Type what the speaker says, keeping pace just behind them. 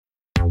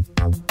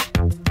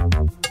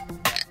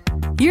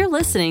You're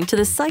listening to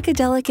the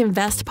Psychedelic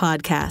Invest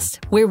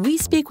podcast, where we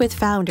speak with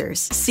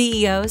founders,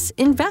 CEOs,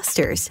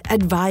 investors,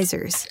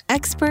 advisors,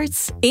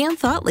 experts, and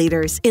thought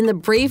leaders in the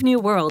brave new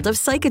world of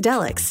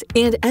psychedelics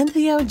and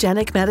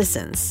entheogenic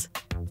medicines.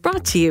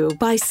 Brought to you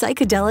by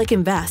Psychedelic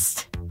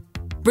Invest,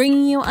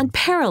 bringing you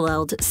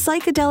unparalleled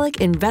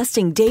psychedelic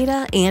investing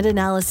data and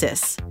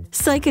analysis.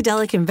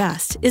 Psychedelic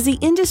Invest is the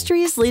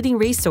industry's leading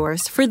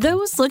resource for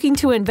those looking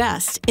to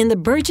invest in the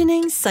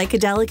burgeoning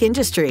psychedelic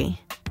industry.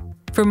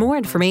 For more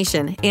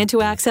information and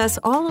to access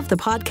all of the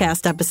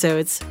podcast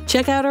episodes,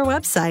 check out our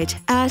website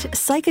at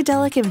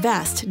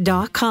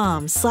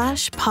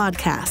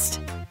psychedelicinvest.com/podcast.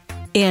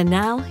 And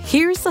now,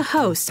 here's the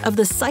host of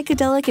the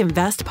Psychedelic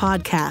Invest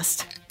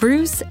podcast,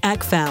 Bruce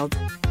Eckfeld.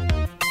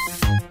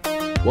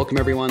 Welcome,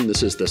 everyone.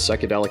 This is the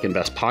Psychedelic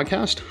Invest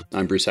podcast.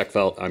 I'm Bruce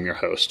Eckfeld. I'm your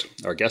host.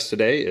 Our guest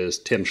today is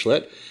Tim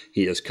Schlidt.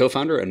 He is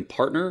co-founder and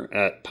partner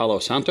at Palo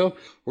Santo.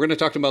 We're going to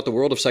talk about the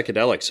world of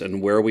psychedelics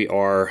and where we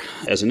are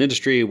as an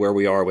industry, where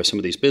we are with some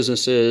of these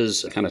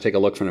businesses, kind of take a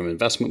look from an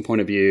investment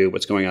point of view,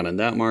 what's going on in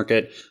that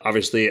market.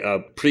 Obviously, a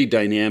pretty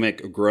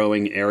dynamic,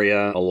 growing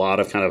area, a lot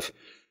of kind of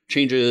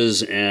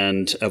changes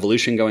and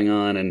evolution going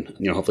on, and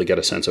hopefully get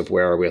a sense of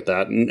where are we at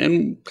that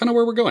and kind of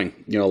where we're going.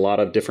 A lot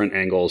of different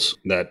angles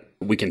that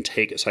we can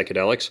take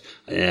psychedelics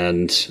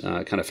and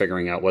kind of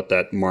figuring out what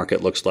that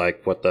market looks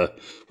like,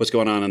 what's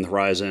going on the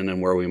horizon,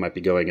 and where we might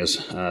be going is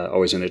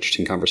always an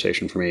interesting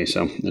conversation for me.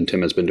 So, and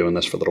Tim has been doing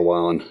this for a little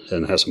while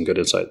and has some good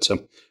insight. So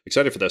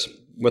excited for this.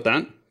 With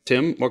that,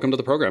 Tim, welcome to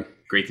the program.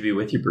 Great to be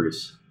with you,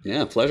 Bruce.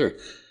 Yeah, pleasure.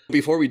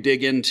 Before we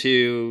dig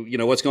into,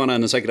 what's going on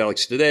in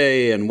psychedelics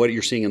today and what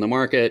you're seeing in the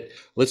market,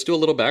 let's do a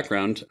little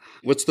background.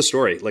 What's the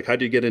story? Like, how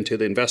do you get into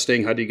the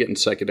investing? How do you get into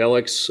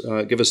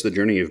psychedelics? Give us the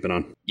journey you've been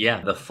on.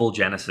 Yeah, the full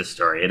genesis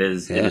story. It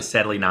is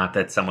sadly not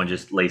that someone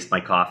just laced my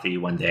coffee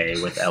one day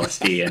with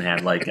LSD and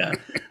had like a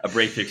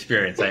breakthrough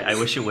experience. I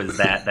wish it was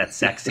that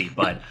sexy,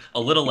 but a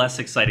little less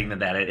exciting than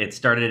that. It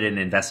started in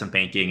investment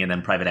banking and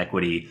then private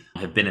equity.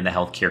 I've been in the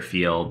healthcare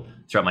field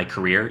throughout my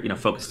career,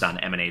 focused on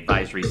M&A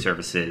advisory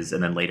services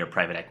and then later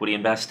private equity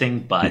investing,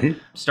 but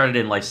started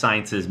in life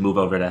sciences, move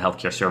over to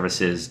healthcare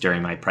services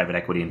during my private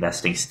equity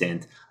investing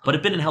stint, but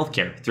have been in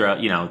healthcare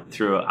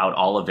throughout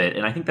all of it.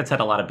 And I think that's had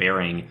a lot of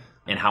bearing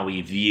in how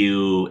we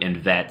view and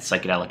vet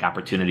psychedelic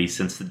opportunities,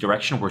 since the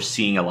direction we're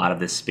seeing a lot of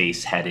this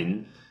space head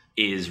in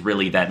is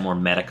really that more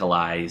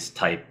medicalized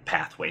type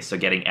pathway. So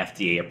getting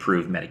FDA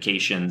approved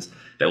medications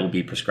that will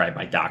be prescribed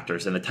by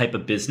doctors, and the type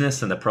of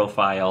business and the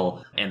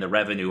profile and the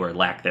revenue or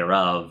lack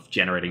thereof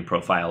generating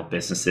profile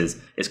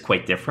businesses is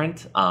quite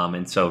different.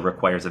 And so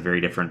requires a very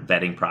different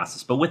vetting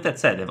process. But with that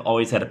said, I've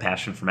always had a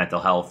passion for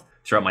mental health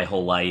throughout my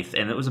whole life.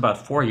 And it was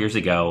about 4 years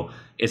ago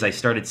as I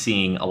started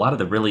seeing a lot of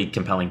the really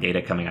compelling data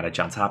coming out of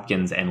Johns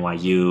Hopkins,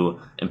 NYU,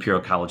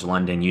 Imperial College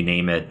London, you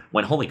name it,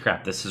 when holy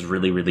crap, this is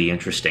really, really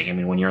interesting. I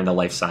mean, when you're in the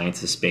life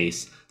sciences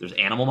space, there's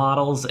animal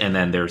models and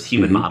then there's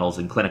human models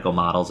and clinical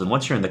models. And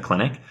once you're in the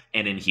clinic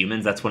and in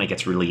humans, that's when it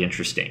gets really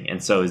interesting.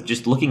 And so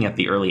just looking at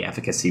the early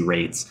efficacy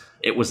rates,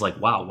 it was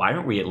like, wow, why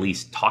aren't we at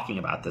least talking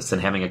about this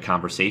and having a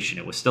conversation?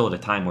 It was still at a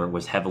time where it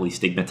was heavily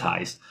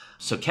stigmatized.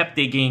 So kept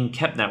digging,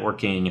 kept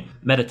networking,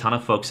 met a ton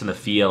of folks in the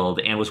field,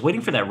 and was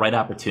waiting for that right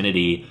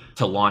opportunity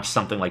to launch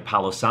something like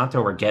Palo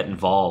Santo or get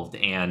involved.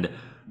 And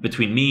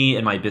between me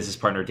and my business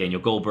partner, Daniel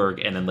Goldberg,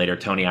 and then later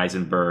Tony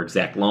Eisenberg,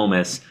 Zach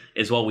Lomas,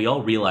 is we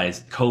all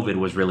realized COVID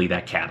was really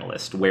that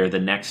catalyst, where the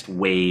next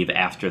wave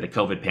after the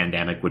COVID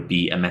pandemic would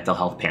be a mental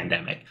health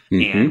pandemic.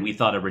 And we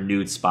thought a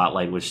renewed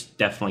spotlight was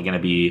definitely going to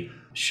be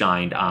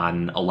shined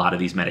on a lot of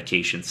these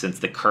medications, since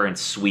the current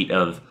suite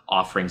of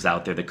offerings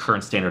out there, the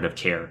current standard of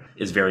care,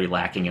 is very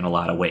lacking in a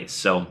lot of ways.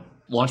 So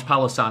launched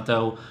Palo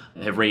Santo,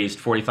 have raised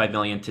 $45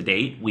 million to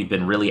date. We've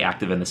been really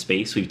active in the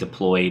space. We've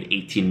deployed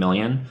 $18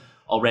 million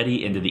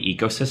already into the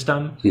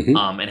ecosystem,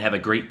 and have a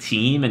great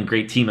team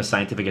of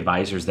scientific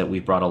advisors that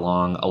we've brought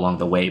along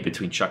the way,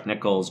 between Chuck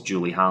Nichols,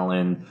 Julie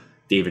Holland,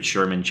 David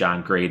Sherman,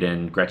 John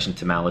Graydon, Gretchen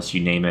Tamalis,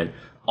 you name it,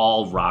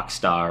 all rock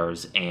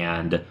stars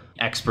and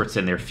experts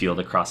in their field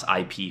across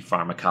IP,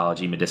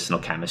 pharmacology, medicinal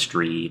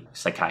chemistry,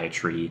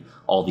 psychiatry,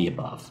 all the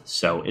above.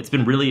 So it's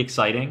been really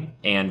exciting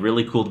and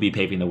really cool to be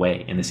paving the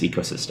way in this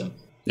ecosystem.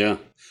 Yeah.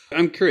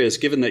 I'm curious,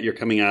 given that you're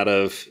coming out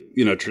of,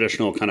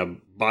 traditional kind of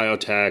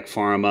biotech,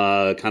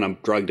 pharma, kind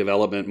of drug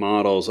development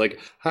models,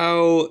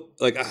 how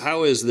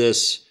is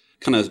this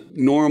kind of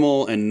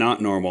normal and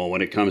not normal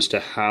when it comes to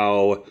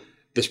how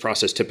this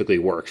process typically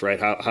works, right?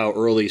 How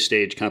early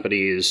stage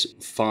companies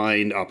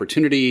find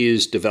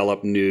opportunities,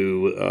 develop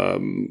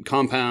new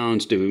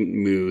compounds, do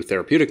new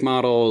therapeutic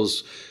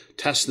models,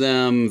 test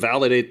them,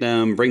 validate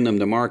them, bring them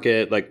to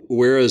market.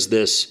 Where is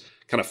this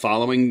kind of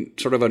following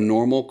sort of a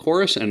normal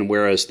course, and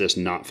where is this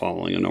not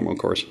following a normal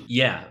course?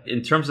 Yeah,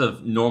 in terms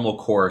of normal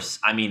course,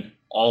 I mean,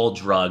 all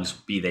drugs,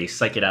 be they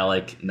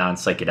psychedelic,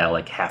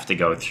 non-psychedelic, have to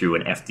go through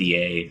an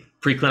FDA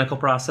preclinical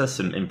process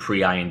and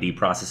pre-IND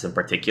process in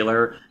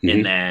particular,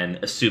 and then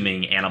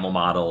assuming animal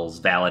models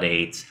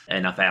validate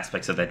enough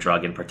aspects of that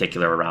drug in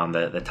particular around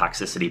the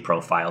toxicity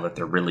profile that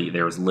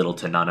there's little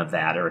to none of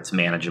that, or it's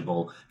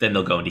manageable, then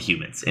they'll go into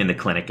humans in the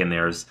clinic. And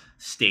there's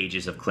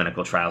stages of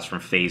clinical trials from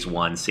phase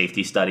 1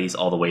 safety studies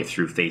all the way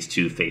through phase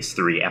 2, phase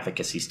 3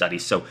 efficacy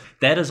studies. So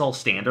that is all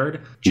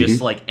standard,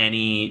 just like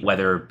any,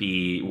 whether it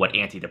be what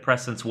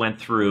antidepressants went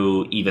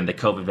through, even the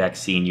COVID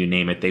vaccine, you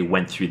name it, they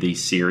went through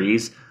these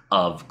series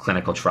of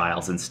clinical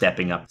trials and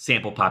stepping up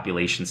sample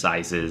population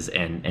sizes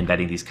and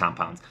vetting these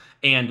compounds.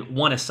 And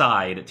one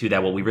aside to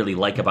that, what we really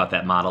like about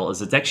that model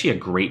is it's actually a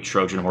great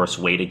Trojan horse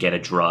way to get a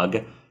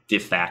drug de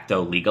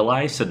facto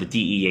legalized. So the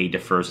DEA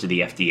defers to the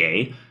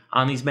FDA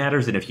on these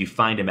matters. And if you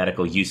find a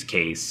medical use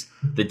case,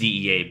 the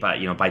DEA,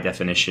 by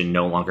definition,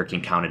 no longer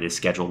can count it as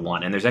Schedule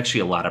 1. And there's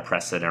actually a lot of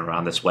precedent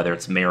around this, whether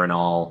it's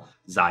Marinol,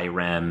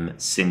 Xyrem,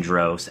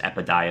 Syndros,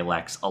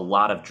 Epidiolex, a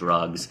lot of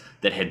drugs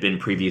that had been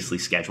previously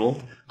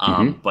scheduled,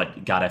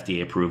 but got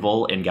FDA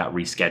approval and got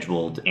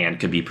rescheduled and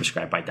could be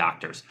prescribed by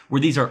doctors.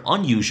 Where these are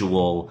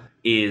unusual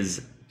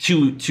is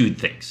two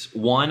things.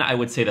 One, I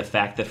would say the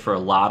fact that for a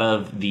lot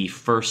of the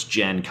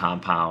first-gen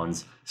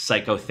compounds,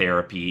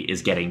 psychotherapy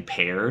is getting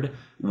paired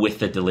with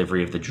the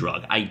delivery of the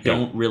drug. I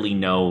don't really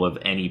know of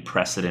any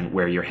precedent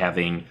where you're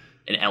having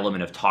an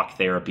element of talk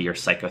therapy or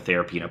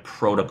psychotherapy in a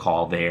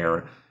protocol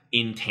there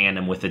in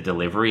tandem with the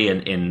delivery,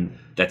 and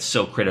that's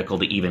so critical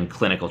to even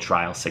clinical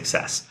trial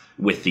success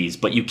with these.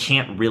 But you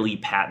can't really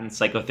patent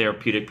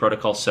psychotherapeutic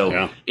protocols.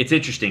 So it's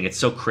interesting. It's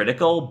so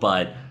critical,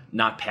 but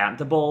not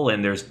patentable.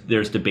 And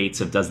there's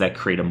debates of, does that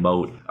create a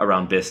moat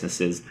around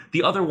businesses?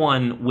 The other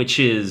one, which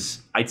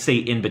is, I'd say,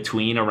 in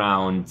between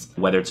around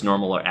whether it's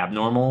normal or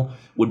abnormal,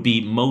 would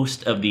be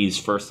most of these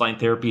first-line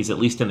therapies, at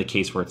least in the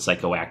case where it's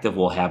psychoactive,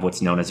 will have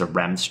what's known as a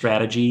REM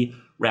strategy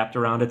wrapped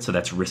around it. So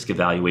that's risk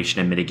evaluation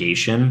and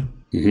mitigation.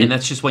 And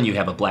that's just when you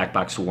have a black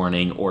box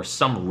warning or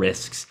some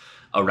risks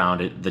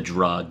around it, the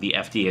drug. The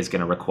FDA is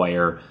going to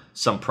require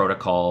some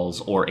protocols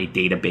or a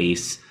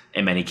database.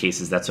 In many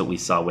cases, that's what we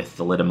saw with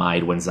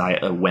thalidomide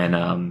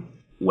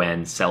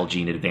when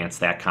Celgene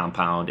advanced that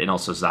compound, and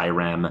also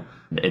Xyrem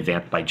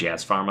advanced by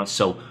Jazz Pharma.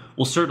 So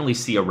we'll certainly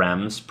see a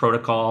REMS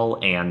protocol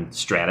and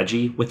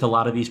strategy with a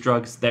lot of these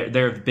drugs.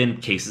 There have been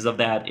cases of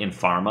that in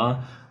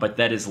pharma, but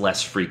that is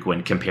less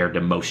frequent compared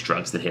to most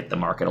drugs that hit the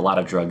market. A lot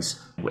of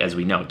drugs, as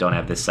we know, don't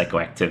have this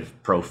psychoactive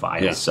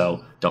profile,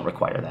 so don't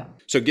require that.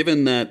 So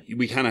given that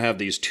we kind of have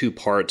these two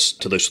parts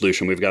to the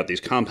solution, we've got these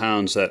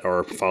compounds that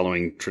are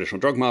following traditional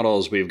drug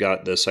models, we've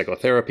got the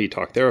psychotherapy,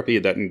 talk therapy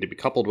that need to be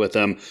coupled with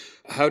them.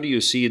 How do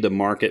you see the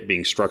market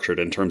being structured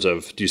in terms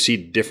of, do you see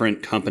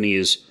different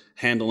companies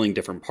handling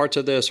different parts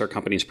of this? Are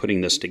companies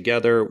putting this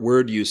together?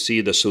 Where do you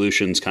see the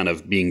solutions kind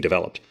of being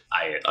developed?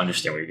 I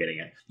understand what you're getting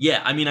at.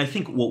 Yeah, I mean, I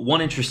think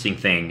one interesting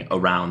thing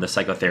around the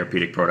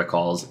psychotherapeutic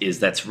protocols is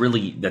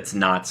that's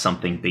not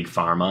something big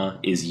pharma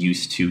is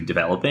used to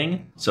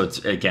developing. So it's,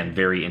 again,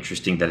 very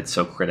interesting that it's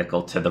so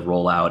critical to the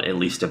rollout, at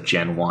least of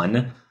Gen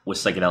 1 with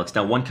psychedelics.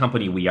 Now, one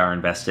company we are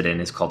invested in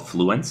is called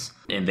Fluence,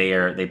 and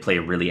they play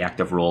a really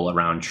active role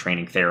around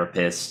training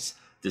therapists,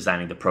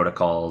 designing the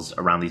protocols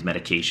around these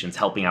medications,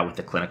 helping out with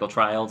the clinical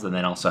trials, and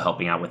then also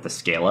helping out with the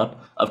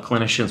scale-up of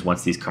clinicians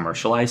once these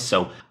commercialize.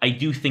 So I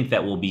do think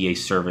that will be a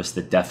service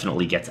that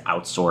definitely gets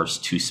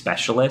outsourced to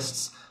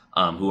specialists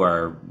who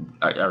are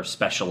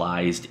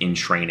specialized in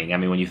training. I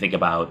mean, when you think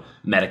about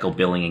medical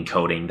billing and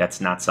coding, that's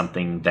not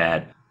something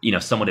that,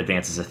 someone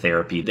advances a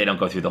therapy, they don't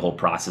go through the whole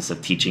process of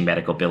teaching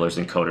medical billers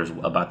and coders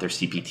about their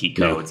CPT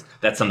codes.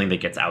 That's something that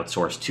gets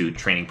outsourced to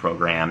training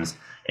programs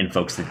and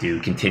folks that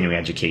do continuing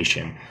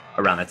education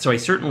around that. So I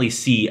certainly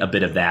see a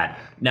bit of that.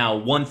 Now,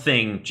 one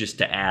thing just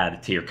to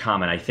add to your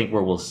comment, I think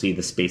where we'll see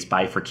the space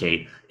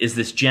bifurcate is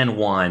this Gen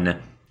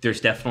 1,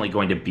 there's definitely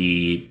going to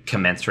be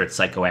commensurate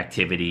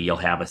psychoactivity. You'll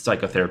have a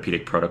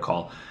psychotherapeutic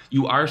protocol.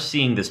 You are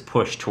seeing this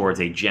push towards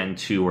a Gen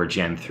 2 or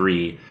Gen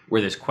 3 where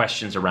there's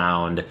questions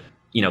around,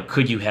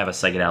 could you have a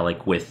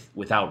psychedelic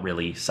without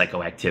really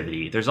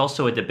psychoactivity? There's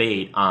also a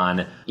debate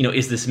on,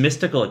 is this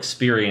mystical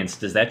experience,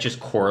 does that just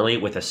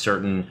correlate with a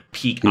certain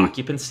peak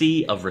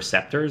occupancy of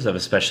receptors, of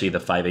especially the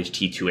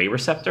 5-HT2A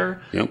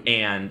receptor? Yep.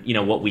 And,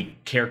 what we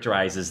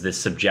characterize as this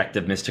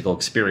subjective mystical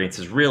experience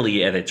is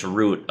really at its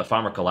root a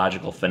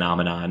pharmacological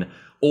phenomenon.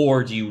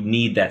 Or do you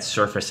need that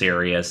surface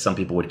area, as some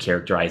people would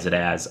characterize it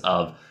as,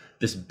 of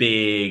this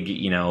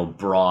big,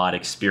 broad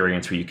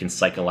experience where you can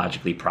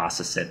psychologically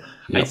process it?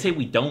 Yep. I'd say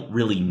we don't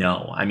really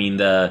know. I mean,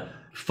 the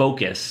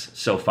focus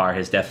so far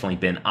has definitely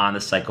been on the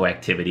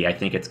psychoactivity. I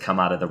think it's come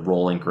out of the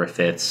Roland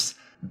Griffiths,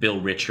 Bill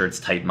Richards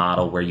type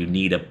model where you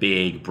need a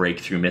big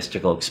breakthrough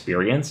mystical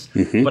experience.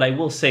 But I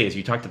will say, as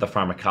you talk to the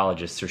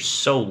pharmacologists, there's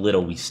so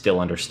little we still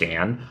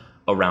understand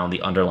around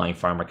the underlying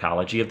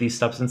pharmacology of these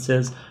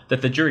substances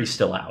that the jury's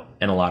still out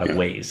in a lot of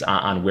ways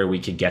on where we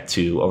could get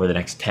to over the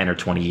next 10 or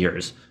 20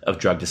 years of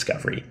drug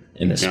discovery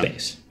in this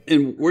space.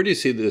 And where do you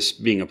see this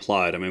being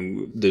applied? I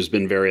mean, there's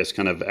been various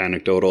kind of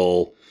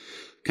anecdotal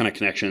kind of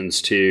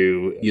connections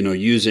to,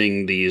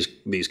 using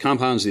these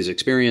compounds, these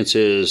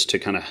experiences to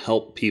kind of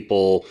help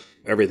people,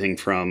 everything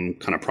from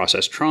kind of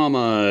process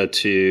trauma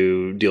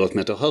to deal with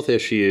mental health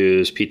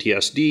issues,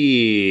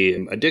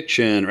 PTSD,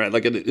 addiction, right?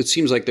 Like it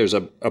seems like there's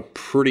a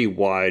pretty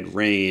wide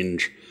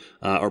range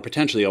or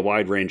potentially a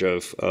wide range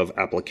of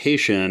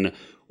application.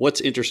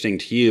 What's interesting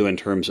to you in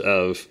terms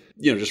of,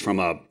 just from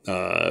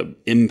a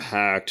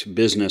impact,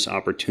 business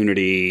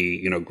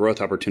opportunity,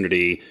 growth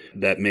opportunity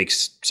that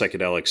makes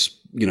psychedelics,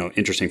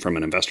 interesting from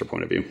an investor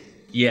point of view?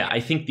 Yeah, I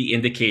think the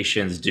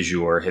indications du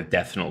jour have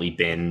definitely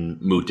been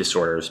mood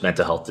disorders,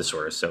 mental health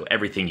disorders. So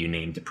everything you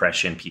name,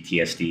 depression,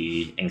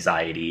 PTSD,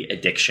 anxiety,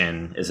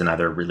 addiction is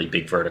another really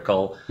big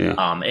vertical. Yeah.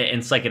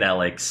 And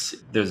psychedelics,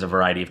 there's a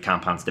variety of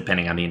compounds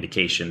depending on the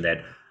indication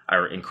that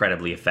are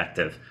incredibly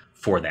effective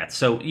for that.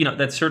 So,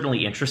 that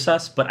certainly interests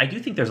us, but I do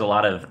think there's a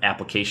lot of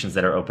applications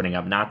that are opening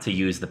up, not to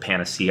use the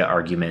panacea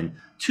argument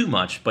too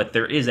much, but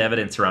there is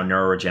evidence around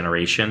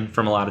neuroregeneration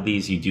from a lot of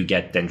these. You do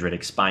get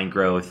dendritic spine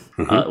growth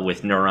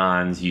with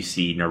neurons. You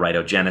see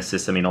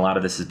neuritogenesis. I mean, a lot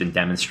of this has been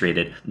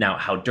demonstrated. Now,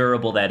 how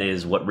durable that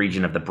is, what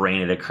region of the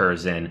brain it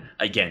occurs in,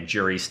 again,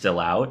 jury's still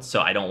out.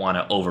 So I don't want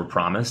to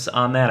overpromise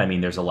on that. I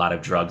mean, there's a lot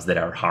of drugs that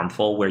are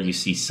harmful where you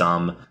see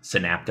some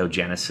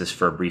synaptogenesis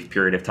for a brief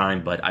period of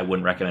time, but I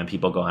wouldn't recommend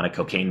people go on a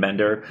cocaine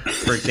bender,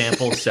 for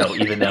example. So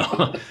even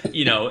though,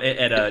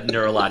 at a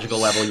neurological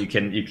level, you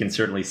can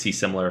certainly see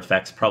similar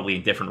effects, probably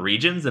in different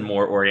regions and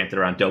more oriented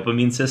around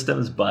dopamine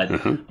systems. But,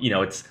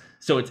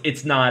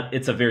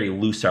 it's a very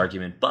loose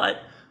argument.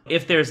 But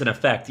if there's an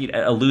effect,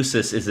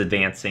 Eleusis is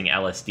advancing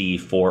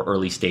LSD for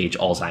early stage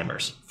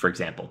Alzheimer's, for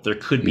example. There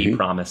could be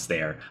promise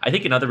there. I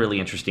think another really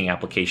interesting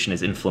application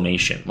is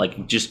inflammation.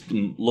 Like just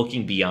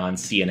looking beyond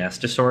CNS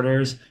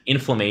disorders,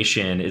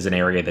 inflammation is an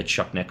area that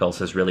Chuck Nichols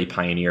has really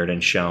pioneered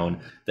and shown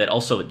that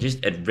also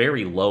just at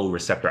very low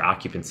receptor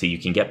occupancy, you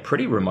can get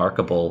pretty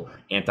remarkable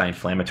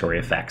anti-inflammatory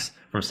effects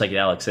from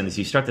psychedelics. And as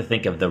you start to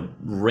think of the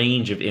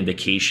range of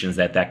indications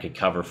that could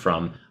cover,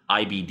 from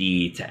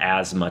IBD to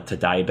asthma to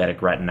diabetic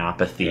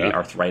retinopathy,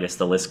 arthritis,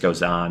 the list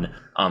goes on.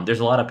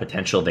 There's a lot of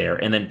potential there.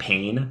 And then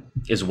pain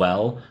as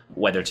well,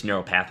 whether it's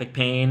neuropathic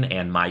pain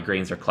and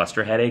migraines or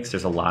cluster headaches.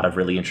 There's a lot of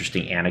really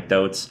interesting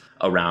anecdotes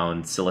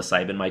around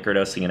psilocybin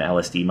microdosing and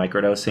LSD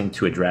microdosing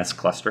to address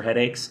cluster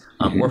headaches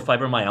or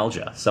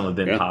fibromyalgia. Some have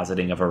been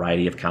positing a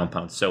variety of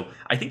compounds. So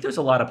I think there's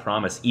a lot of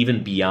promise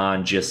even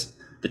beyond just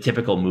the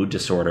typical mood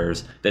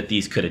disorders that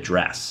these could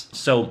address.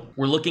 So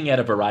we're looking at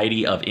a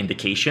variety of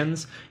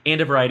indications and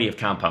a variety of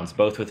compounds,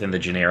 both within the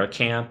generic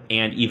camp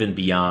and even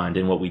beyond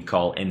in what we'd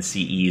call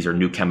NCEs or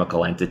new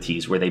chemical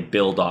entities, where they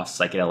build off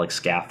psychedelic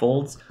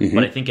scaffolds,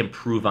 but I think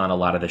improve on a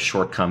lot of the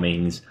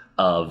shortcomings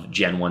of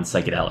Gen 1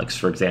 psychedelics.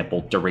 For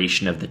example,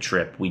 duration of the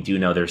trip. We do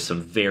know there's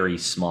some very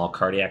small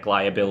cardiac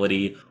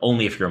liability,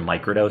 only if you're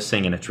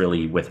microdosing, and it's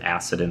really with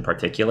acid in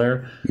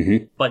particular.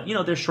 But,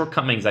 there's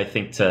shortcomings, I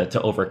think,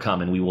 to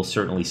overcome, and we will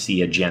certainly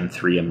see a Gen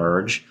 3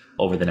 emerge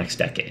over the next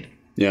decade.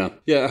 Yeah.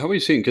 How are you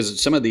seeing?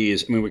 Because some of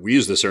these, we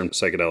use the term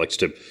psychedelics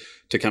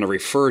to kind of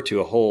refer to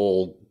a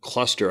whole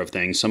cluster of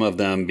things, some of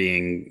them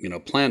being,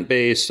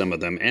 plant-based, some of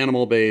them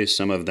animal-based,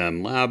 some of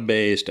them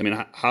lab-based. I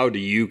mean, how do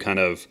you kind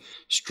of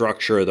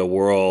structure the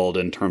world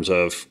in terms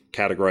of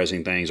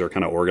categorizing things or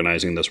kind of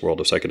organizing this world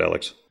of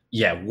psychedelics?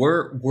 Yeah,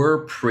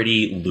 we're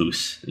pretty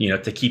loose,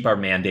 to keep our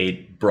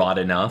mandate broad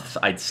enough.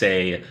 I'd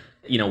say,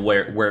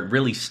 where it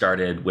really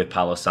started with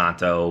Palo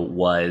Santo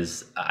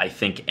was, I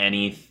think,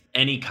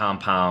 any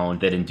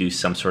compound that induced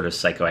some sort of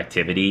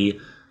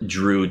psychoactivity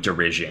drew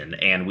derision.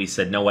 And we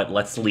said, no, what,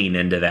 let's lean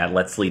into that.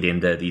 Let's lead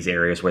into these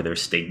areas where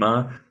there's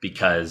stigma,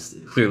 because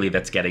clearly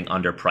that's getting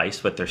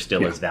underpriced, but there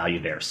still is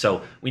value there.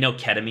 So we know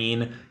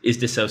ketamine is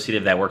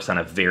dissociative. That works on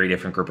a very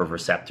different group of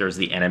receptors,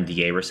 the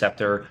NMDA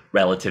receptor,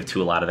 relative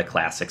to a lot of the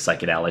classic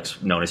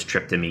psychedelics known as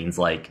tryptamines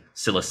like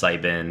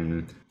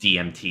psilocybin,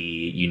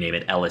 DMT, you name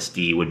it.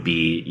 LSD would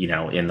be,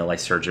 in the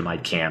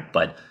lysergamide camp,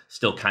 but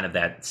still kind of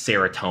that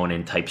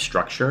serotonin type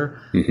structure.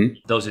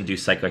 Those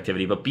induce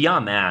psychoactivity. But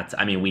beyond that,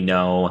 we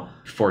know,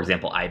 for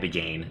example,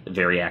 ibogaine,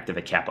 very active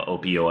at kappa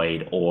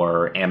opioid,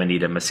 or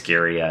Amanita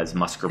muscaria as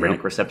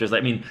muscarinic receptors.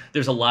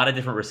 There's a lot of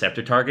different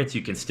receptor targets.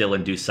 You can still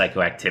induce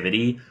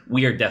psychoactivity.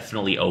 We are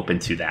definitely open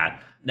to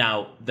that.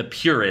 Now, the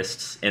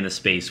purists in the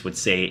space would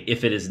say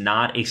if it is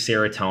not a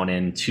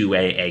serotonin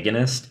 2A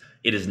agonist,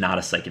 it is not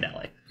a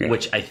psychedelic,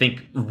 which I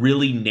think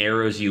really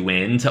narrows you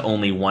in to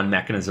only one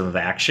mechanism of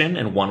action,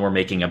 and one we're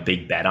making a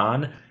big bet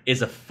on.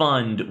 Is a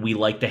fund, we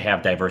like to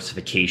have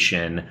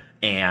diversification,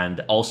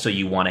 and also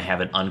you want to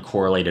have an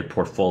uncorrelated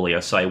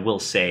portfolio. So I will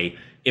say,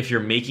 if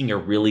you're making a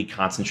really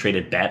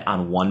concentrated bet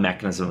on one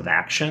mechanism of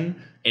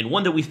action, and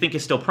one that we think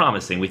is still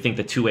promising, we think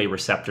the 2A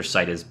receptor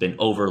site has been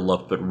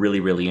overlooked, but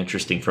really, really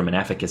interesting from an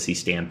efficacy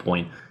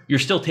standpoint, you're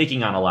still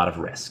taking on a lot of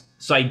risk.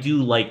 So I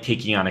do like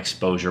taking on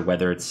exposure,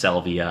 whether it's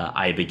salvia,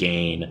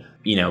 ibogaine,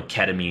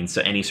 ketamine,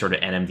 so any sort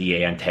of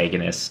NMDA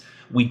antagonists.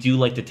 We do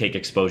like to take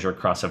exposure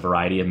across a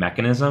variety of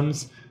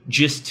mechanisms,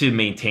 just to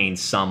maintain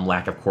some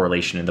lack of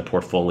correlation in the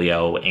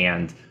portfolio.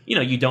 And,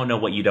 you don't know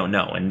what you don't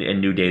know, and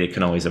new data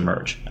can always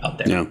emerge out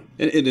there. Yeah.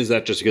 And is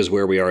that just because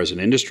where we are as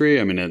an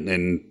industry? I mean,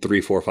 in 3,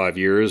 4, 5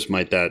 years,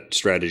 might that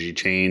strategy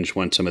change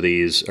when some of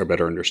these are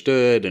better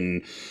understood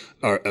and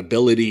our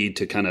ability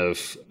to kind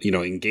of,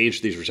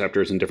 engage these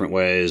receptors in different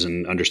ways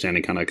and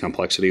understanding kind of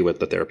complexity with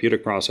the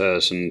therapeutic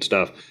process and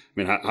stuff? I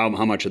mean,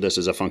 how much of this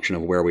is a function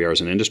of where we are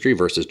as an industry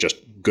versus just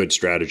good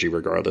strategy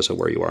regardless of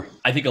where you are?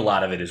 I think a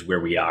lot of it is where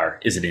we are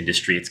as an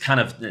industry. It's kind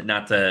of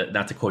not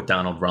to quote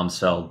Donald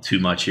Rumsfeld too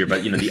much here,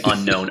 but the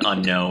unknown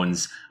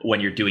unknowns when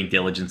you're doing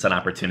diligence on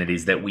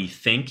opportunities that we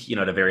think,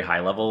 at a very high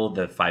level,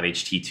 the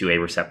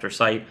 5-HT2A receptor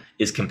site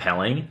is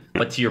compelling.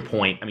 But to your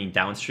point, I mean,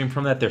 downstream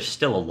from that, there's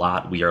still a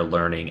lot we are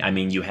learning. I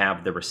mean, you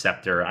have the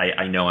receptor.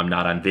 I know I'm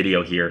not on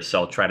video here, so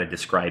I'll try to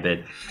describe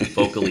it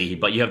vocally,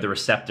 but you have the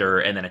receptor,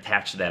 and then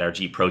attached to that are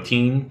G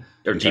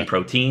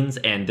proteins,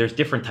 and there's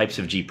different types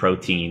of G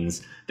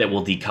proteins that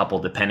will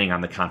decouple depending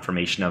on the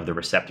conformation of the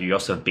receptor. You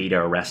also have beta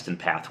arrestin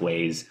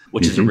pathways,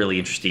 which is a really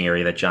interesting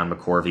area that John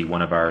McCorvey,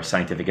 one of our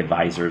scientific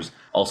advisors,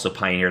 also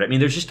pioneered. I mean,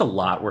 there's just a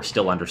lot we're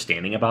still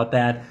understanding about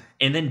that.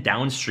 And then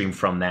downstream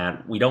from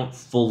that, we don't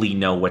fully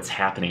know what's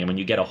happening. I mean,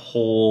 you get a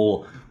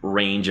whole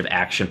range of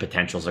action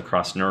potentials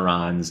across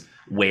neurons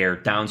where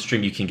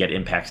downstream you can get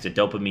impacts to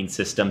dopamine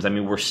systems. I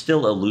mean, we're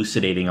still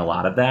elucidating a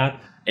lot of that.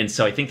 And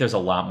so I think there's a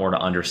lot more to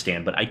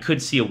understand. But I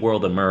could see a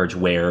world emerge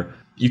where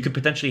you could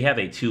potentially have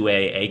a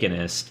 2A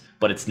agonist,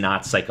 but it's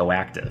not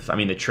psychoactive. I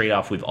mean, the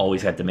trade-off we've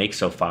always had to make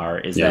so far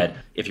is that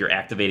if you're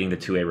activating the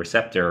 2A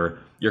receptor,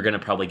 you're going to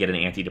probably get an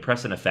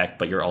antidepressant effect,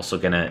 but you're also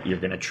going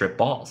to trip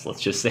balls.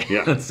 Let's just say,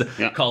 let's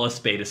call a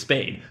spade a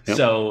spade. Yep.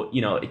 So,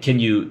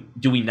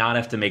 do we not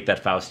have to make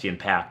that Faustian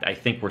pact? I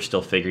think we're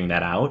still figuring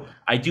that out.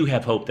 I do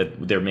have hope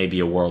that there may be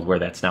a world where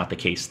that's not the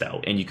case,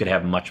 though, and you could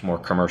have much more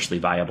commercially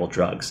viable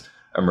drugs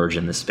emerge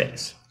in this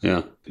space.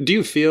 Yeah. Do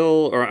you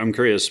feel, or I'm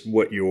curious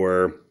what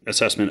your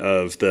assessment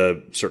of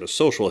the sort of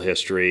social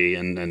history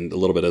and a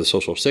little bit of the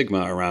social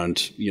stigma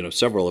around,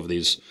 several of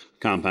these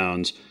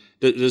compounds,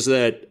 does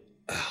that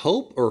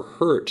help or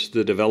hurt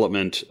the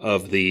development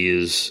of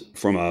these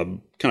from a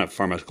kind of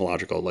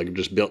pharmacological, like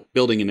just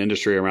building an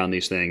industry around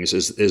these things?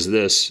 Is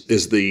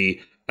the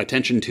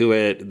attention to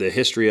it, the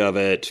history of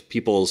it,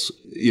 people's,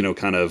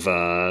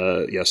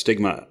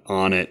 stigma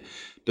on it,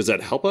 does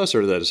that help us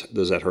or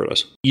does that hurt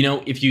us?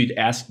 If you'd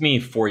asked me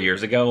 4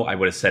 years ago, I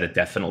would have said it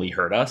definitely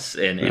hurt us.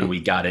 And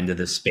we got into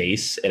this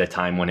space at a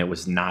time when it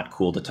was not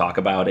cool to talk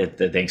about at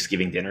the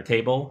Thanksgiving dinner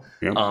table.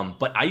 Yeah.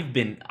 But I've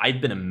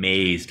been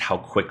amazed how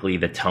quickly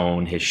the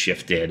tone has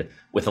shifted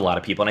with a lot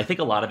of people. And I think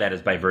a lot of that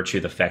is by virtue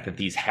of the fact that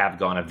these have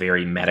gone a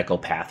very medical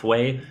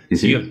pathway. Mm-hmm.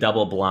 So you have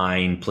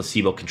double-blind,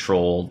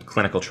 placebo-controlled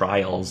clinical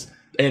trials.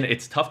 And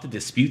it's tough to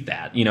dispute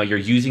that. You're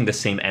using the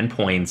same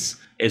endpoints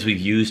as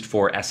we've used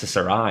for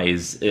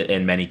SSRIs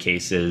in many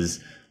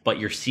cases, but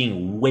you're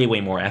seeing way,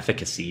 way more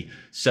efficacy.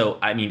 So,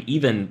 I mean,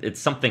 even it's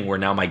something where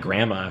now my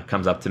grandma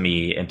comes up to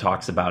me and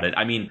talks about it.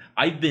 I mean,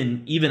 I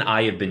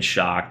have been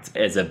shocked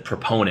as a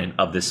proponent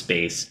of this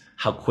space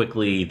how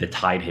quickly the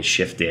tide has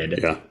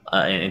shifted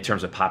in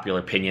terms of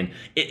popular opinion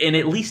and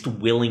at least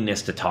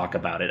willingness to talk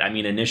about it. I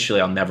mean, initially,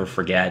 I'll never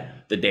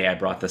forget the day I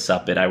brought this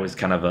up. I was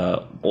kind of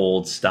a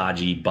old,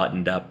 stodgy,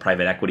 buttoned up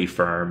private equity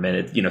firm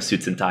and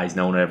suits and ties.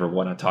 No one would ever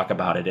want to talk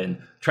about it, and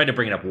tried to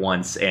bring it up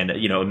once and,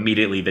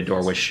 immediately the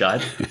door was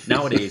shut.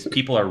 Nowadays,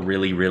 people are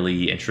really,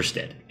 really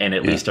interested and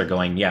at least are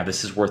going,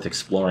 this is worth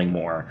exploring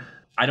more.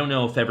 I don't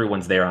know if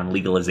everyone's there on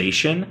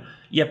legalization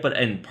yet,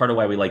 and part of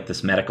why we like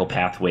this medical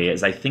pathway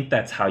is I think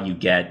that's how you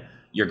get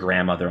your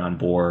grandmother on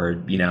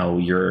board,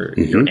 your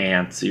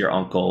aunts, your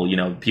uncle,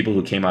 people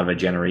who came out of a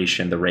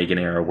generation, the Reagan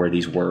era, where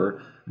these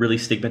were really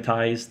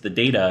stigmatized. The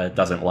data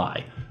doesn't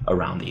lie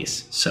around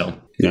these. So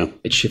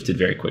it shifted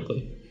very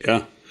quickly.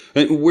 Yeah.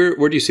 And where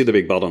do you see the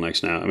big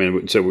bottlenecks now? I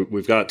mean, so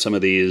we've got some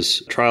of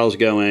these trials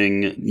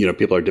going,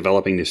 people are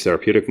developing these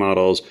therapeutic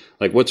models.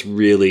 Like what's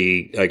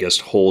really, I guess,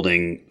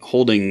 holding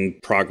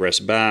progress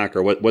back,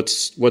 or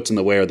what's in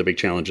the way are the big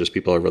challenges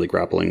people are really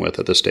grappling with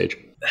at this stage?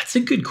 That's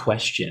a good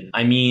question.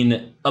 I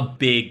mean, a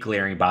big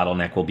glaring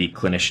bottleneck will be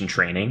clinician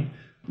training.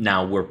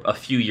 Now we're a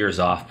few years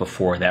off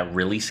before that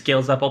really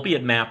scales up,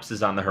 albeit MAPS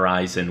is on the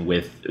horizon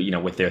with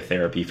their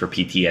therapy for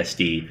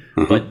PTSD.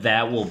 But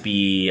that will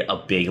be a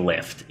big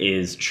lift,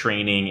 is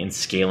training and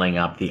scaling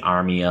up the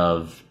army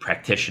of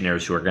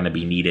practitioners who are going to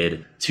be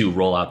needed to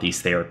roll out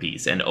these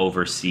therapies and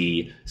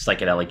oversee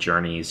psychedelic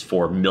journeys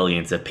for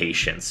millions of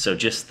patients. So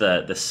just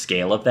the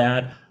scale of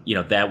that,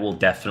 that will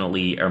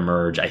definitely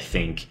emerge, I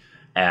think,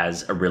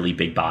 as a really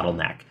big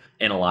bottleneck.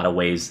 In a lot of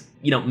ways,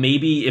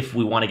 maybe if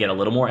we want to get a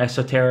little more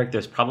esoteric,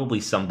 there's probably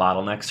some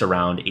bottlenecks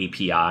around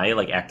API,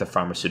 like active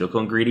pharmaceutical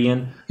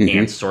ingredient,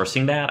 and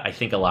sourcing that. I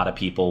think a lot of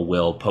people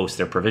will post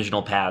their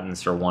provisional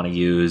patents or want to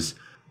use,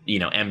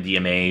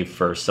 MDMA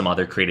for some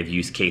other creative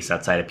use case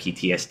outside of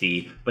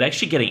PTSD. But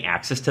actually getting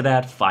access to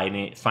that,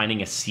 finding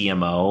a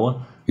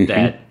CMO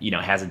that,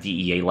 has a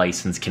DEA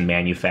license, can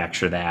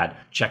manufacture that,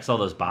 checks all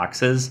those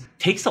boxes,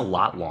 takes a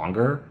lot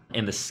longer.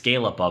 And the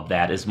scale up of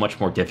that is much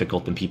more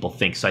difficult than people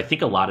think. So I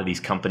think a lot of these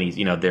companies,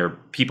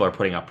 people are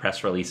putting out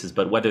press releases,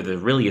 but whether there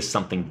really is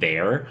something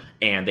there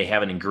and they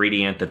have an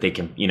ingredient that they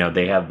can,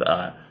 they have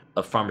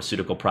a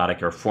pharmaceutical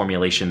product or a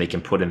formulation they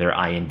can put in their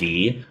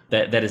IND,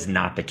 that is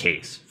not the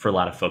case for a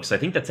lot of folks. So I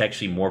think that's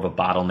actually more of a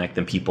bottleneck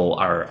than people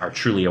are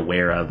truly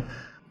aware of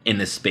in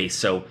this space.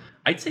 So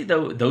I'd say,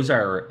 though, those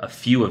are a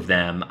few of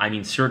them. I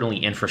mean, certainly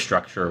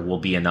infrastructure will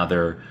be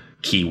another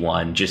key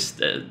one,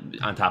 just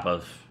on top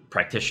of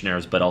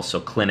practitioners, but also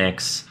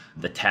clinics,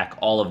 the tech,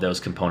 all of those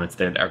components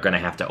that are going to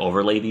have to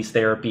overlay these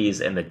therapies,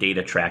 and the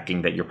data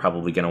tracking that you're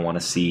probably going to want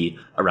to see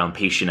around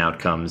patient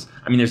outcomes.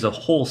 I mean, there's a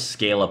whole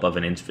scale up of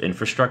an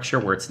infrastructure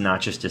where it's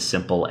not just as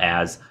simple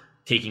as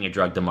taking a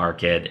drug to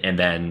market and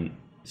then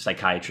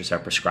psychiatrists are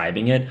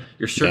prescribing it.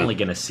 You're certainly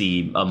going to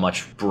see a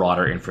much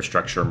broader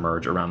infrastructure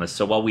emerge around this.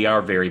 So while we are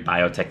very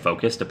biotech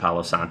focused at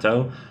Palo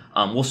Santo,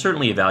 we'll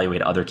certainly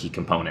evaluate other key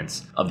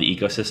components of the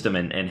ecosystem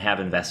and have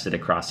invested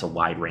across a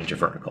wide range of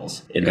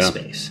verticals in the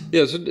space.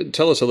 Yeah, so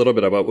tell us a little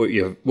bit about what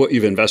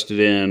you've invested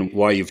in,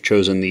 why you've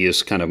chosen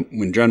these kind of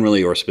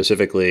generally or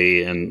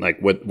specifically, and like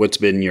what's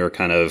been your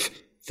kind of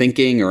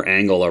thinking or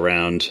angle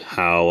around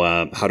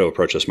how to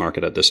approach this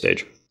market at this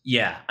stage.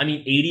 Yeah, I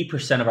mean,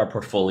 80% of our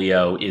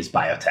portfolio is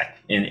biotech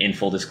in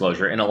full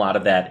disclosure. And a lot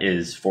of that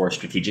is for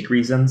strategic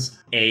reasons.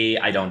 A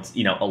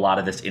lot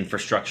of this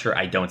infrastructure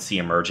I don't see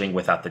emerging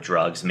without the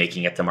drugs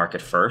making it to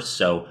market first.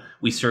 So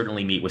we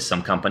certainly meet with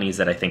some companies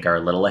that I think are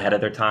a little ahead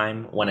of their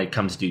time when it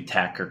comes to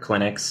tech or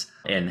clinics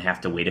and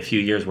have to wait a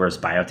few years, whereas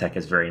biotech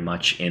is very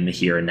much in the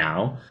here and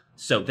now.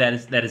 So that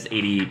is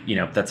 80,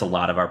 that's a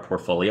lot of our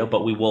portfolio,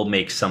 but we will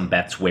make some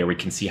bets where we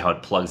can see how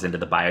it plugs into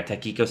the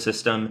biotech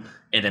ecosystem.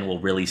 And then we'll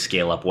really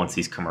scale up once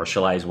these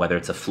commercialize, whether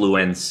it's a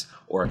Fluence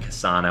or a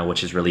Kasana,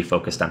 which is really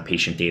focused on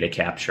patient data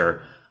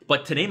capture.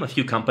 But to name a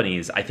few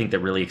companies, I think that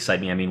really excite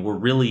me. I mean,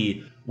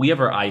 we have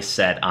our eyes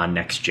set on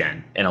next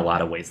gen in a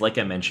lot of ways. Like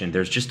I mentioned,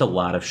 there's just a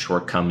lot of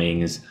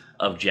shortcomings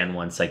of Gen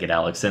 1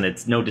 psychedelics. And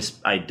it's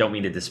I don't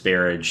mean to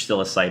disparage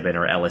psilocybin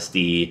or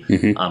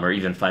LSD or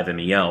even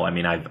 5-MeO. I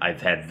mean,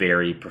 I've had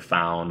very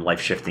profound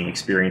life-shifting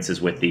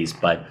experiences with these,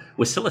 but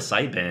with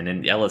psilocybin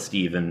and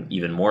LSD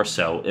even more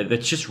so,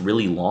 it's just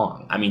really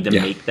long. I mean, to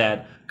make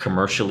that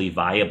commercially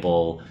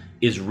viable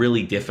is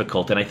really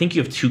difficult. And I think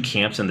you have two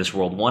camps in this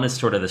world. One is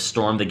sort of the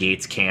storm the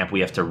gates camp. We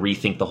have to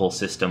rethink the whole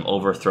system,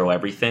 overthrow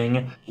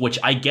everything, which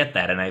I get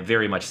that. And I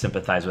very much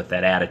sympathize with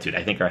that attitude.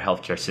 I think our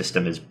healthcare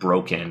system is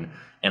broken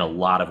in a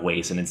lot of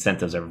ways, and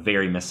incentives are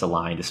very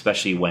misaligned,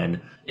 especially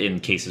when in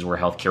cases where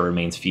healthcare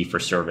remains fee for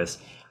service.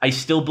 I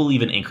still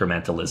believe in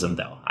incrementalism,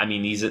 though. I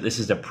mean, this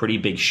is a pretty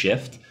big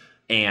shift.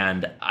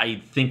 And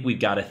I think we've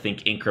got to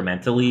think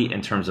incrementally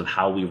in terms of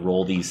how we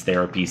roll these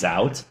therapies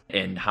out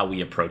and how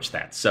we approach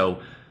that. So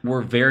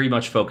we're very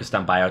much focused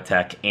on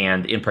biotech,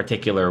 and in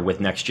particular with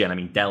next gen. I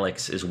mean,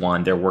 Delix is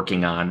one. They're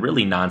working on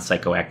really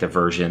non-psychoactive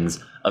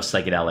versions of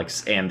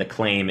psychedelics. And the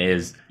claim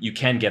is you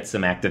can get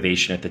some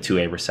activation at the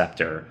 2A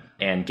receptor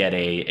and get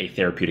a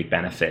therapeutic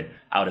benefit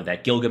out of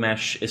that.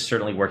 Gilgamesh is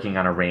certainly working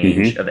on a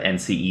range of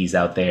NCEs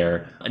out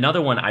there.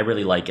 Another one I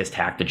really like is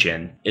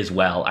Tactogen as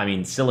well. I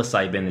mean,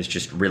 psilocybin is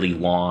just really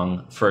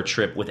long for a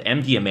trip. With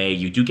MDMA,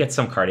 you do get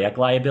some cardiac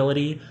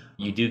liability.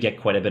 You do get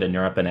quite a bit of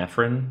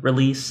norepinephrine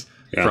release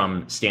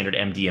from standard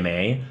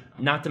MDMA,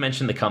 not to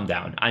mention the come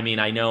down. I mean,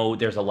 I know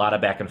there's a lot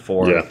of back and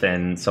forth,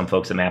 and some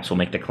folks at MAPS will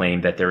make the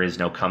claim that there is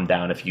no come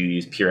down if you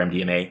use pure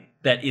MDMA.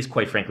 That is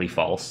quite frankly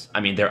false. I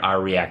mean, there are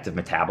reactive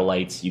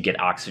metabolites. You get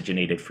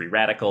oxygenated free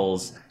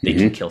radicals. They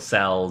can kill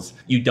cells.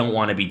 You don't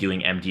want to be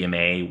doing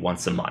MDMA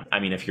once a month. I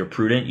mean, if you're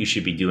prudent, you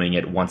should be doing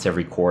it once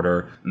every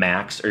quarter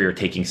max, or you're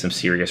taking some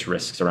serious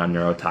risks around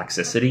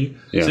neurotoxicity.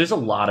 So there's a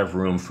lot of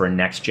room for a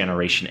next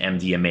generation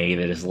MDMA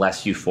that is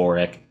less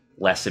euphoric,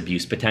 less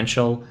abuse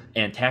potential,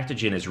 and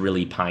Tactogen is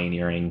really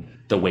pioneering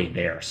the way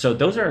there. So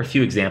those are a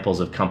few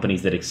examples of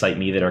companies that excite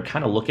me that are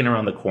kind of looking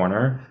around the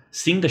corner,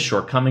 seeing the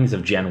shortcomings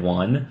of Gen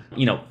 1,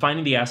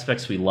 finding the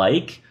aspects we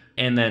like,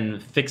 and then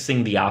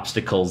fixing the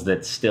obstacles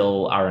that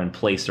still are in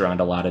place around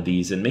a lot of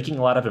these, and making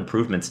a lot of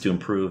improvements to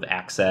improve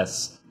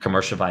access,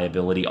 commercial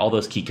viability, all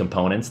those key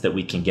components that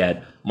we can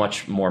get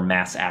much more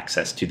mass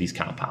access to these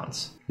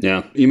compounds.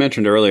 Yeah. You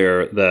mentioned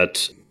earlier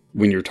that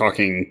when you're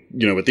talking,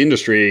 with the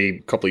industry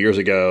a couple of years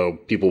ago,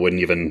 people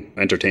wouldn't even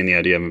entertain the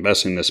idea of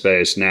investing in this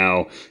space.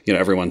 Now,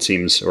 everyone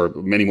seems, or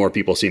many more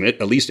people seem at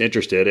least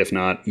interested, if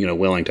not,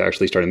 willing to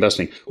actually start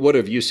investing. What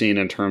have you seen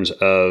in terms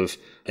of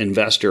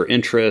investor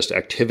interest,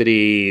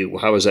 activity?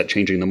 How is that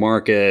changing the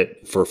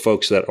market for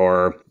folks that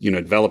are,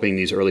 developing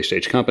these early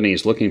stage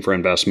companies looking for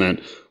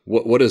investment?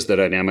 What is the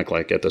dynamic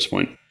like at this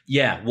point?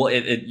 Yeah, well,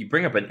 you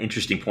bring up an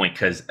interesting point,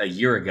 because a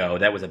year ago,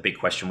 that was a big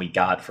question we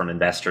got from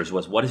investors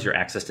was, what is your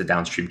access to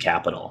downstream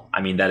capital?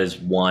 I mean, that is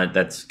one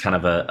that's kind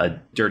of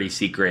a dirty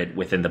secret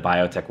within the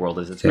biotech world,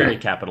 is it's very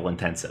capital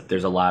intensive.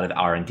 There's a lot of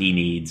R&D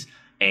needs,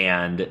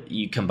 and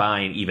you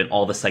combine even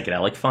all the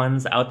psychedelic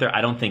funds out there, I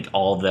don't think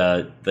all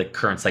the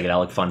current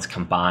psychedelic funds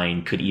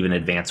combined could even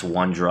advance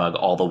one drug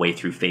all the way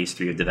through phase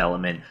 3 of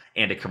development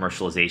and to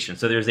commercialization.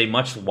 So there's a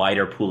much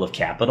wider pool of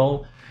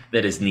capital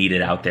that is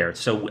needed out there.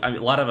 So a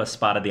lot of us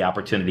spotted the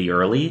opportunity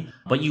early,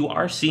 but you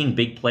are seeing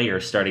big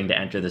players starting to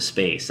enter the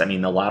space. I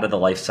mean, a lot of the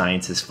life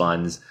sciences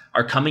funds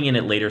are coming in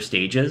at later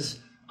stages.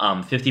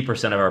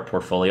 50% of our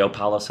portfolio,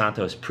 Palo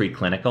Santo, is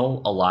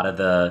preclinical. A lot of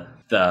the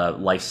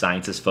life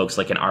sciences folks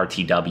like an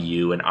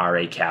RTW and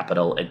RA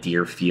Capital, a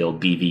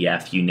Deerfield,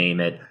 BVF, you name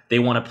it, they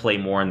want to play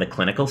more in the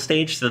clinical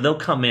stage. So they'll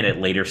come in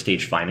at later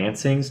stage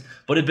financings,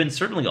 but have been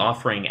certainly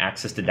offering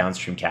access to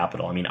downstream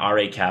capital. I mean,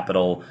 RA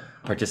Capital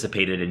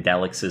participated in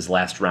Delix's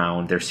last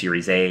round, their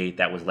Series A,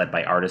 that was led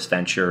by Artis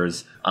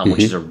Ventures,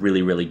 which is a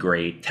really, really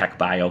great tech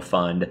bio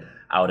fund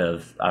out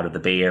of the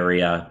Bay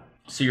Area.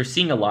 So you're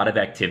seeing a lot of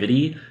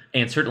activity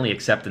and certainly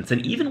acceptance.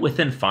 And even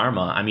within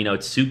pharma, I mean,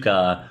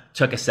 Otsuka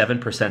took a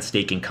 7%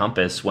 stake in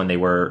Compass when they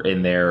were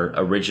in their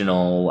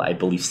original, I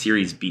believe,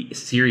 Series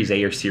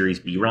A or Series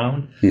B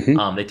round.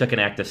 They took an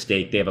active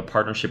stake. They have a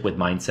partnership with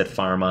Mindset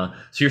Pharma.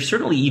 So you're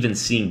certainly even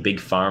seeing big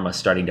pharma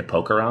starting to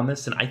poke around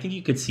this. And I think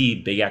you could see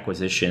big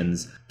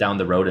acquisitions down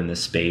the road in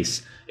this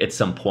space at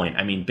some point.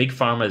 I mean, big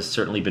pharma has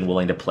certainly been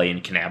willing to play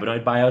in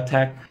cannabinoid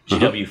biotech.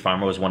 GW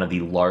Pharma was one of the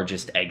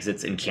largest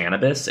exits in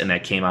cannabis, and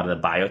that came out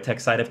of the biotech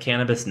side of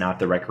cannabis, not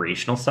the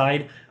recreational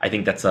side. I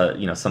think that's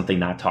something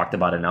not talked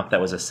about enough.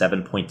 That was a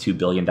 $7.2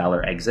 billion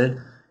exit.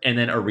 And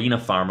then Arena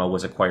Pharma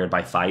was acquired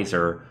by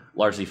Pfizer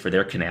largely for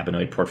their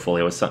cannabinoid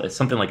portfolio. It's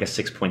something like a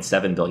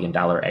 $6.7 billion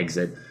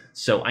exit.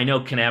 So I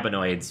know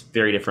cannabinoids,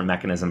 very different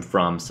mechanism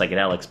from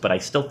psychedelics, but I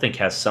still think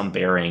has some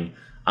bearing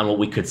on what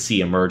we could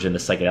see emerge in the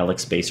psychedelic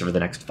space over the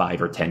next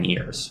 5 or 10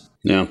 years.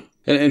 Yeah.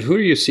 And who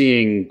are you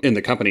seeing in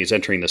the companies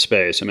entering the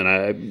space? I mean,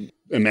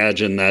 I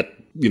imagine that,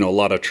 a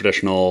lot of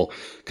traditional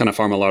kind of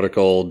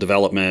pharmacological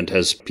development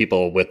has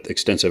people with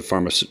extensive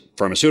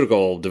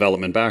pharmaceutical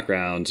development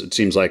backgrounds. It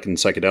seems like in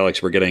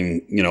psychedelics, we're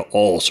getting,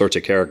 all sorts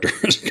of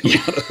characters coming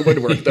out of the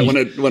woodwork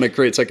that want to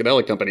create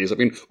psychedelic companies. I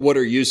mean, what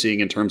are you seeing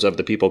in terms of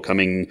the people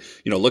coming,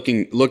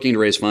 looking to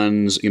raise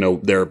funds,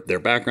 their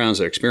backgrounds,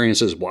 their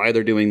experiences, why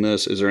they're doing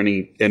this? Is there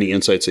any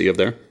insights that you have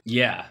there?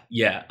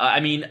 Yeah. I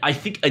mean, I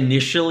think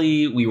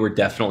initially we were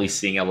definitely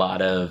seeing a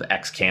lot of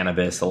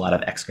ex-cannabis, a lot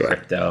of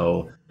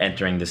ex-crypto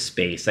entering the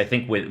space. I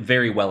think with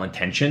very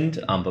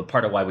well-intentioned, but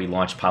part of why we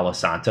launched Palo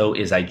Santo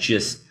is I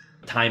just,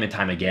 time and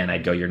time again,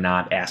 I'd go, you're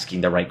not asking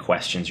the right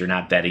questions, you're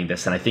not vetting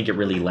this. And I think it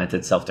really lent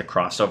itself to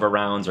crossover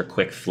rounds or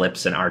quick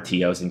flips and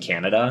RTOs in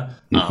Canada,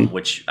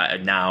 which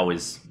now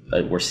is,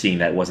 we're seeing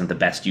that wasn't the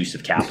best use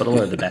of capital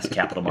or the best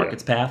capital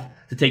markets path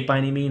to take by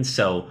any means.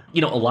 So,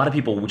 a lot of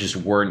people just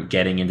weren't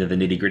getting into the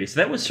nitty gritty. So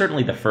that was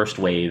certainly the first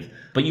wave,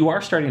 but you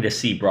are starting to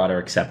see broader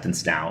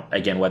acceptance now.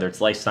 Again, whether it's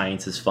life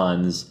sciences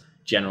funds,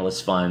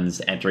 generalist funds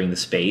entering the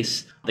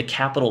space, the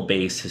capital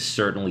base has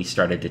certainly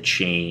started to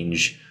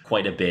change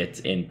quite a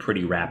bit and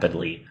pretty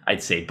rapidly,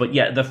 I'd say. But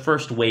yeah, the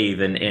first wave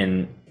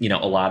and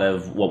a lot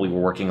of what we were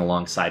working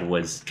alongside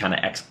was kind of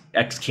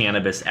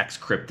ex-cannabis,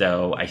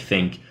 ex-crypto. I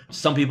think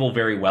some people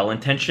very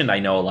well-intentioned. I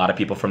know a lot of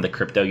people from the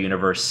crypto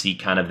universe see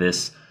kind of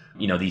this,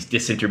 these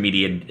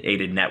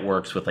disintermediated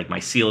networks with like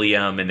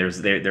mycelium, and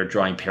they're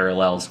drawing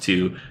parallels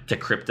to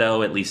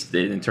crypto, at least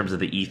in terms of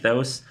the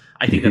ethos.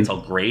 I think that's all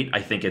great. I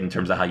think in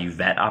terms of how you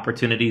vet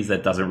opportunities,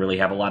 that doesn't really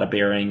have a lot of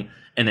bearing.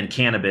 And then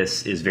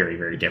cannabis is very,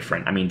 very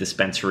different. I mean,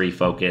 dispensary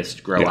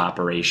focused, grow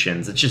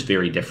operations. It's just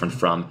very different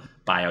from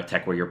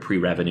biotech where you're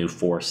pre-revenue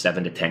for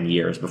 7 to 10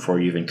 years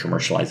before you even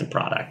commercialize a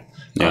product.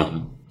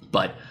 Yeah.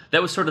 But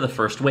that was sort of the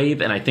first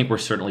wave, and I think we're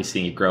certainly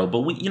seeing it grow.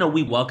 But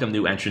we welcome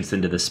new entrants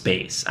into the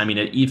space. I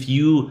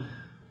mean,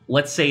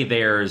 let's say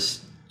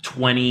there's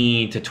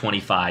 20 to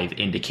 25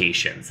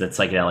 indications that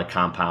psychedelic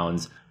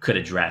compounds could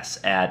address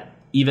at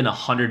even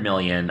 $100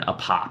 million a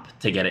pop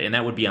to get it. And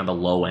that would be on the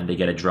low end to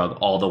get a drug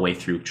all the way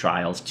through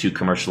trials to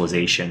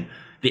commercialization.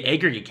 The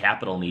aggregate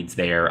capital needs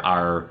there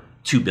are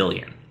 $2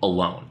 billion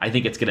alone. I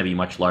think it's going to be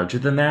much larger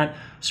than that.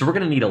 So we're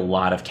going to need a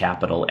lot of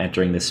capital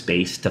entering the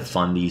space to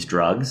fund these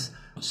drugs.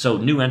 So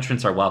new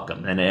entrants are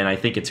welcome. And I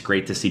think it's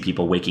great to see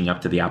people waking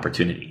up to the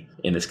opportunity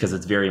in this because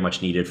it's very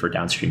much needed for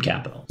downstream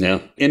capital. Yeah.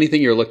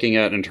 Anything you're looking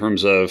at in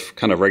terms of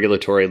kind of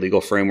regulatory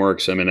legal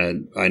frameworks? I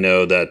mean, I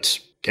know that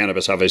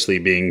cannabis obviously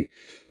being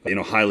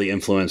highly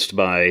influenced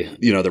by,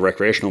 the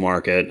recreational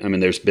market. I mean,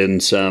 there's been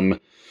some,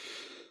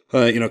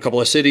 a couple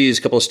of cities,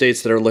 a couple of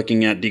states that are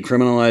looking at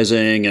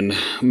decriminalizing and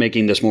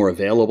making this more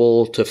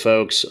available to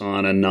folks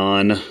on a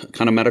non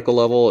kind of medical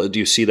level. Do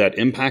you see that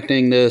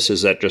impacting this?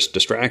 Is that just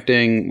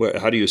distracting?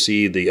 How do you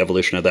see the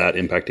evolution of that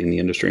impacting the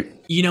industry?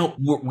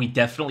 We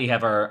definitely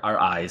have our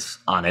eyes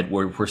on it.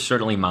 We're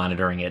certainly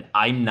monitoring it.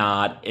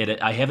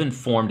 I haven't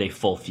formed a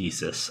full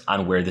thesis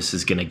on where this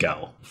is going to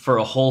go for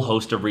a whole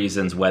host of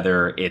reasons,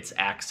 whether it's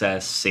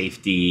access,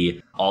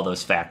 safety, all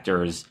those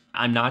factors.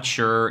 I'm not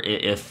sure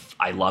if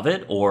I love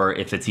it or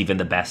if it's even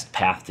the best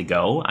path to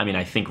go. I mean,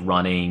 I think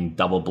running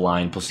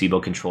double-blind,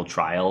 placebo-controlled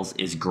trials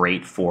is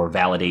great for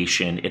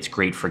validation. It's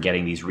great for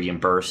getting these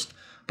reimbursed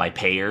by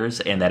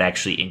payers, and that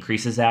actually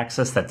increases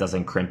access. That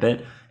doesn't crimp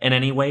it in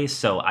any way.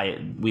 So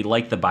we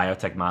like the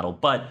biotech model,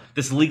 but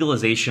this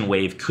legalization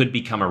wave could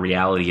become a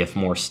reality if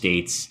more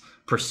states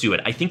pursue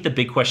it. I think the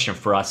big question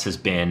for us has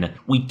been,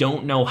 we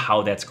don't know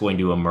how that's going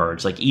to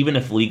emerge. Like, even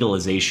if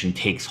legalization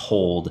takes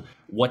hold,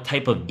 what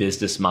type of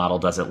business model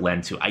does it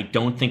lend to? I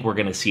don't think we're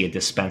going to see a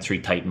dispensary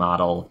type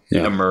model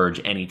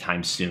emerge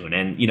anytime soon.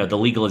 And, the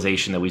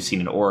legalization that we've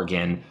seen in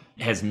Oregon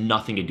has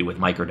nothing to do with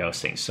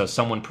microdosing. So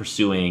someone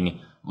pursuing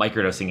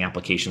microdosing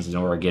applications in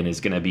Oregon is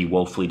going to be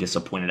woefully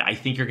disappointed. I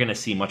think you're going to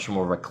see much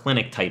more of a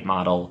clinic type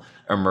model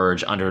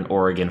emerge under an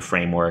Oregon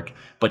framework.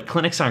 But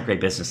clinics aren't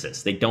great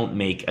businesses. They don't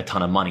make a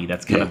ton of money.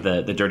 That's kind of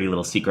the dirty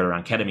little secret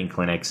around ketamine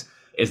clinics,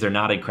 is they're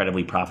not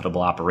incredibly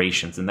profitable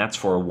operations. And that's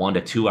for a 1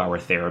 to 2 hour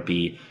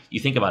therapy. You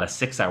think about a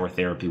 6 hour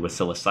therapy with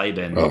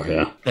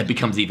psilocybin, that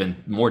becomes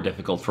even more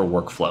difficult for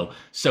workflow.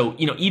 So,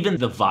 even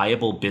the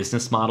viable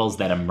business models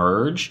that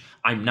emerge,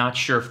 I'm not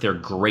sure if they're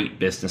great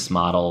business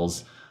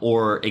models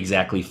or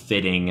exactly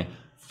fitting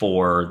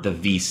for the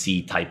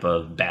VC type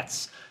of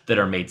bets that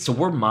are made. So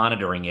we're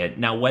monitoring it.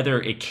 Now,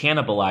 whether it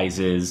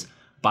cannibalizes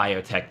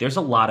biotech, there's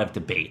a lot of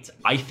debate.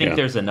 I think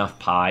there's enough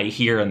pie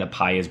here and the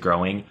pie is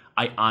growing.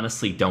 I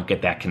honestly don't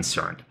get that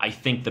concerned. I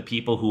think the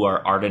people who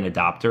are ardent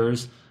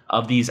adopters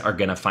of these are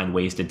going to find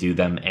ways to do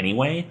them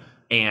anyway.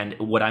 And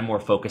what I'm more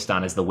focused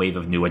on is the wave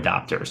of new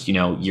adopters,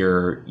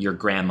 your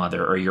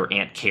grandmother or your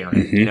Aunt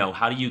Karen.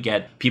 How do you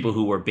get people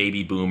who were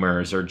baby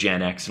boomers or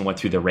Gen X and went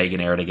through the Reagan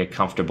era to get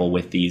comfortable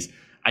with these?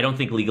 I don't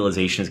think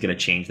legalization is going to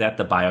change that.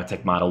 The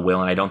biotech model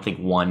will, and I don't think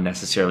one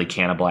necessarily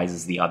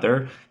cannibalizes the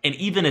other. And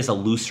even as a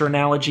looser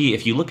analogy,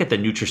 if you look at the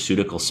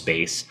nutraceutical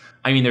space,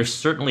 there's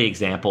certainly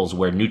examples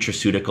where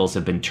nutraceuticals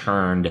have been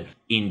turned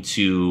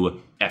into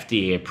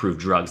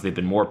FDA-approved drugs. They've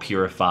been more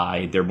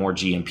purified, they're more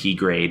GMP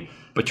grade,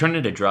 but turned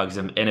into drugs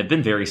and have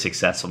been very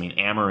successful.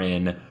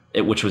 Amarin,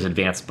 which was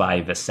advanced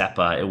by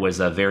Vasepa, it was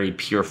a very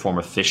pure form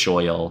of fish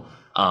oil.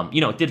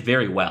 It did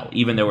very well,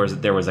 even though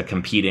there was a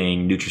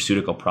competing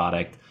nutraceutical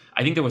product.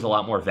 I think there was a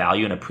lot more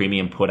value and a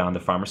premium put on the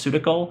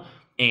pharmaceutical.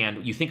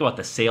 And you think about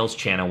the sales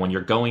channel, when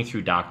you're going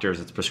through doctors,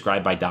 it's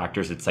prescribed by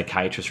doctors, it's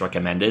psychiatrist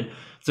recommended.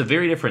 It's a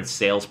very different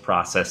sales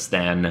process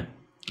than,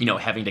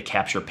 having to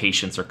capture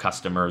patients or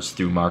customers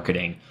through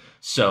marketing.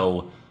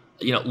 So,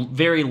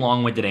 very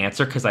long-winded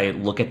answer because I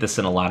look at this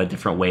in a lot of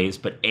different ways.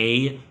 But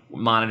A,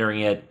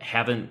 monitoring it,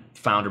 haven't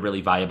found a really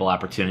viable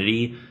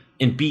opportunity.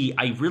 And B,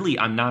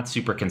 I'm not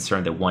super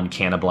concerned that one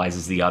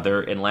cannibalizes the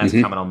other. And last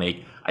comment I'll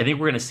make, I think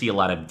we're going to see a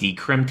lot of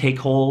decrim take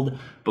hold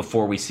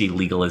before we see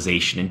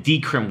legalization. And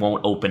decrim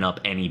won't open up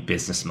any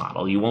business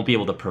model. You won't be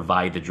able to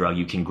provide the drug.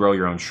 You can grow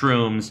your own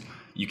shrooms,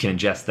 you can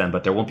ingest them,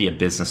 but there won't be a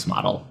business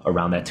model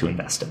around that to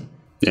invest in.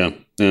 Yeah.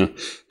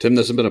 Tim,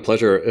 this has been a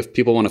pleasure. If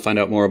people want to find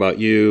out more about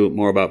you,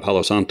 more about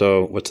Palo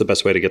Santo, what's the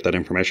best way to get that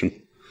information?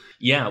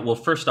 Yeah, well,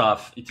 first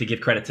off, to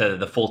give credit to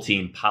the full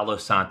team,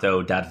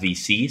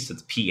 palosanto.vc. So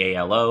it's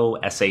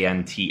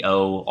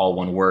PALOSANTO, all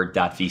one word,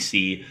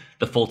 .vc.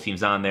 The full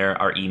team's on there.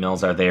 Our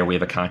emails are there. We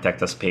have a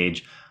contact us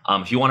page.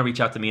 If you want to reach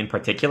out to me in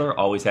particular,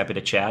 always happy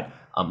to chat.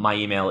 My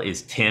email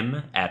is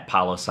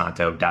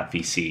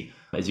tim@palosanto.vc.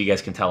 As you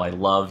guys can tell, I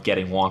love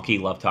getting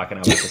wonky, love talking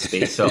about the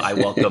space. So I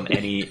welcome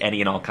any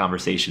and all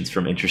conversations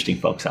from interesting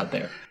folks out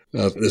there.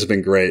 This has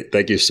been great.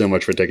 Thank you so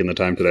much for taking the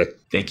time today.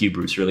 Thank you,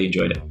 Bruce. Really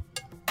enjoyed it.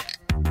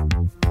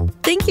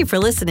 Thank you for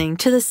listening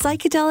to the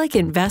Psychedelic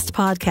Invest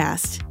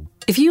podcast.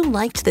 If you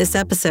liked this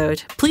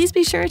episode, please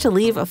be sure to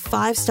leave a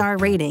 5-star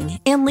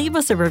rating and leave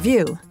us a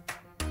review.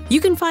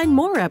 You can find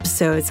more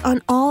episodes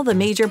on all the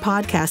major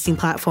podcasting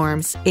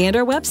platforms and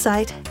our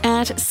website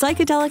at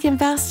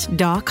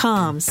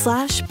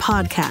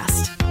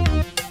psychedelicinvest.com/podcast.